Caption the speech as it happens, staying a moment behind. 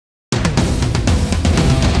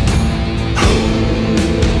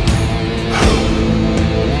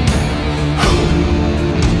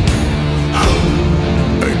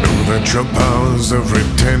hours of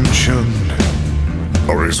retention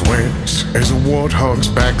are as wet as a warthog's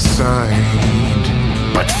backside.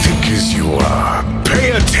 But thick as you are,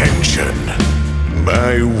 pay attention.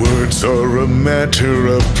 My words are a matter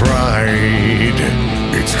of pride.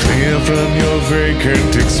 It's clear from your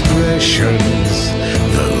vacant expressions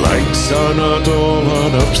the lights are not all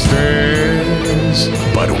on upstairs.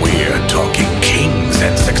 But we're talking kings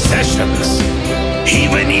and successions.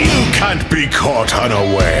 Even you can't be caught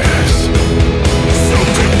unawares.